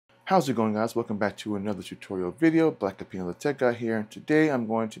How's it going, guys? Welcome back to another tutorial video. Black Opinion the Tech Guy here. Today I'm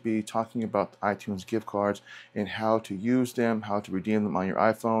going to be talking about the iTunes gift cards and how to use them, how to redeem them on your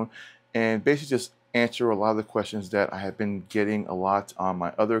iPhone, and basically just answer a lot of the questions that I have been getting a lot on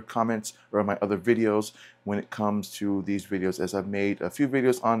my other comments or my other videos when it comes to these videos, as I've made a few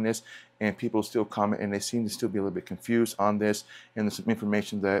videos on this and people still comment and they seem to still be a little bit confused on this, and there's some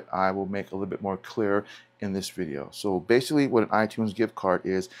information that I will make a little bit more clear in this video. So basically what an iTunes gift card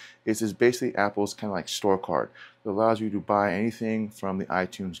is basically Apple's kind of like store card. It allows you to buy anything from the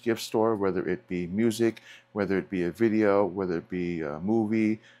iTunes gift store, whether it be music, whether it be a video, whether it be a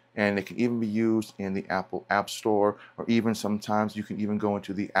movie, and it can even be used in the Apple App Store, or even sometimes you can even go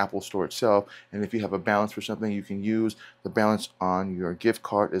into the Apple Store itself, and if you have a balance for something, you can use the balance on your gift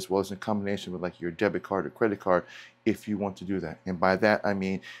card as well as in combination with like your debit card or credit card if you want to do that. And by that I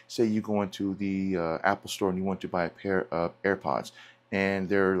mean, say you go into the Apple Store and you want to buy a pair of AirPods and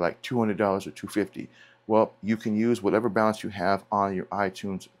they're like $200 or $250. Well, you can use whatever balance you have on your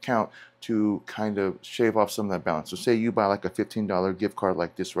iTunes account to kind of shave off some of that balance. So say you buy like a $15 gift card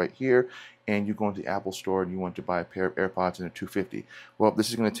like this right here, and you go into the Apple Store and you want to buy a pair of AirPods and they're $250. Well, this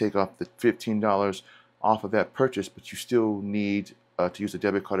is going to take off the $15 off of that purchase, but you still need to use a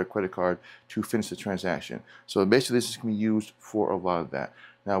debit card or credit card to finish the transaction. So basically this is going to be used for a lot of that.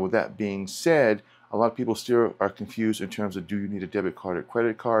 Now with that being said, a lot of people still are confused in terms of, do you need a debit card or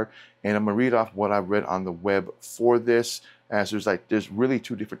credit card? And I'm going to read off what I've read on the web for this, as there's really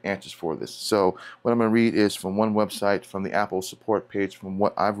two different answers for this. So what I'm going to read is from one website, from the Apple support page. From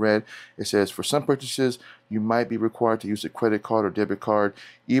what I've read, it says, for some purchases, you might be required to use a credit card or debit card,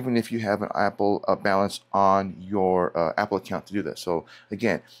 even if you have an Apple balance on your Apple account to do that. So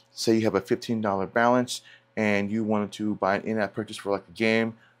again, say you have a $15 balance and you wanted to buy an in-app purchase for like a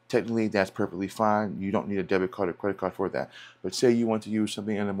game. Technically, that's perfectly fine. You don't need a debit card or credit card for that. But say you want to use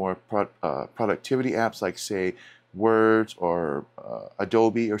something in the more productivity apps, like say Words or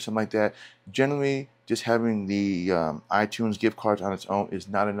Adobe or something like that. Generally, just having the iTunes gift cards on its own is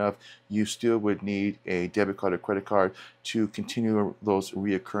not enough. You still would need a debit card or credit card to continue those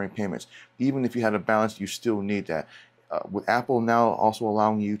reoccurring payments. Even if you had a balance, you still need that. With Apple now also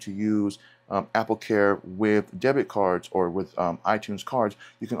allowing you to use Apple Care with debit cards or with iTunes cards,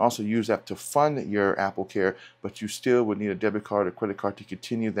 you can also use that to fund your Apple Care, but you still would need a debit card or credit card to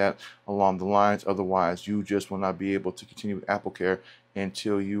continue that along the lines. Otherwise, you just will not be able to continue with Apple Care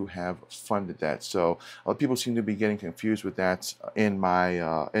until you have funded that. So a lot of people seem to be getting confused with that in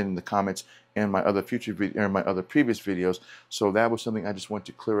my in the comments and my other previous videos. So that was something I just want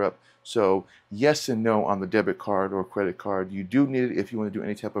to clear up. So yes and no on the debit card or credit card. You do need it if you want to do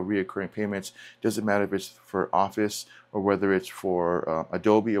any type of reoccurring payments. Doesn't matter if it's for Office or whether it's for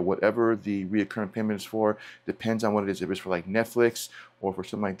Adobe or whatever the reoccurring payment is for. Depends on what it is. If it's for like Netflix or for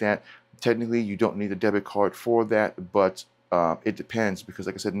something like that, technically you don't need a debit card for that, but it depends, because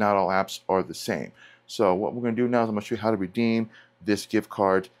like I said, not all apps are the same. So what we're going to do now is I'm going to show you how to redeem this gift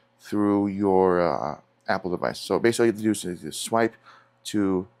card through your Apple device. So basically all you have to do is just swipe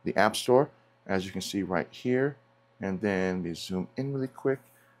to the App Store, as you can see right here, and then we zoom in really quick,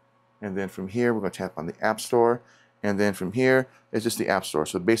 and then from here we're going to tap on the App Store, and then from here it's just the App Store.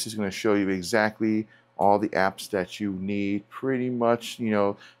 So basically it's going to show you exactly all the apps that you need, pretty much, you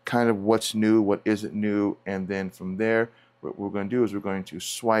know, kind of what's new, what isn't new, and then from there what we're going to do is we're going to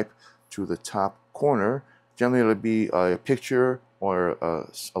swipe to the top corner. Generally it'll be a picture or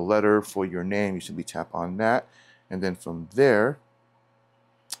a letter for your name. You simply tap on that, and then from there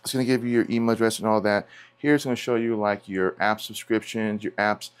it's going to give you your email address and all that. Here it's going to show you like your app subscriptions, your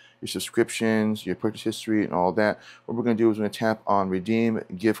subscriptions, your purchase history, and all that. What we're going to do is we're going to tap on redeem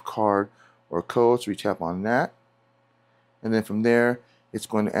gift card or code. So we tap on that, and then from there it's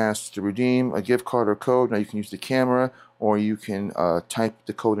going to ask to redeem a gift card or code. Now you can use the camera or you can type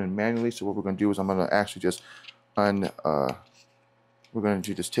the code in manually. So what we're going to do is I'm going to actually just we're going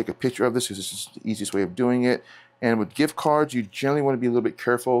to just take a picture of this, because this is the easiest way of doing it. And with gift cards, you generally want to be a little bit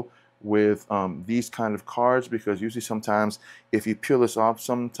careful with these kind of cards, because usually sometimes if you peel this off,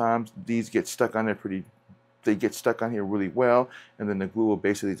 sometimes these get stuck on there they get stuck on here really well, and then the glue will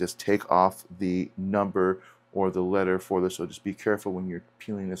basically just take off the number or the letter for this. So just be careful when you're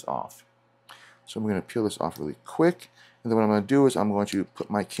peeling this off. So I'm going to peel this off really quick, and then what I'm going to do is I'm going to put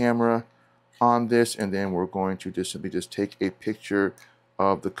my camera on this, and then we're going to just simply just take a picture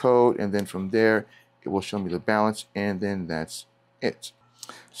of the code, and then from there it will show me the balance, and then that's it.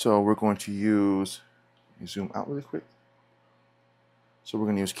 So we're going to use, zoom out really quick. So we're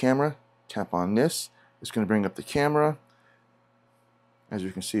going to use camera, tap on this. It's going to bring up the camera. As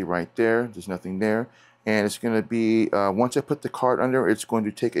you can see right there, there's nothing there. And it's going to be, once I put the card under, it's going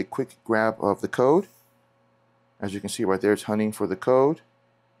to take a quick grab of the code. As you can see right there, it's hunting for the code.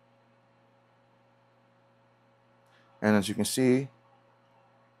 And as you can see,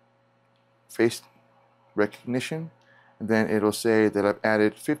 face recognition. And then it'll say that I've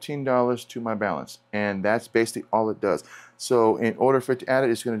added $15 to my balance. And that's basically all it does. So in order for it to add it,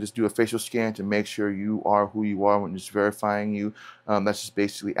 it's going to just do a facial scan to make sure you are who you are when it's verifying you. That's just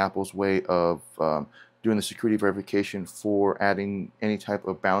basically Apple's way of doing the security verification for adding any type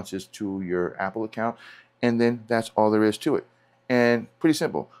of balances to your Apple account. And then that's all there is to it. And pretty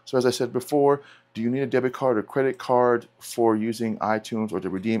simple. So as I said before, do you need a debit card or credit card for using iTunes or to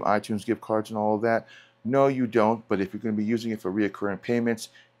redeem iTunes gift cards and all of that? No, you don't. But if you're going to be using it for reoccurring payments,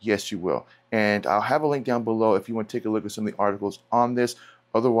 yes, you will. And I'll have a link down below if you want to take a look at some of the articles on this.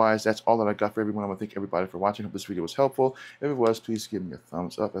 Otherwise, that's all that I got for everyone. I want to thank everybody for watching. I hope this video was helpful. If it was, please give me a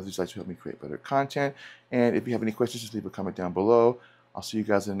thumbs up, as it's like to help me create better content. And if you have any questions, just leave a comment down below. I'll see you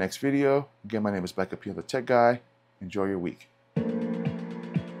guys in the next video. Again, my name is Black Appeal, the Tech Guy. Enjoy your week.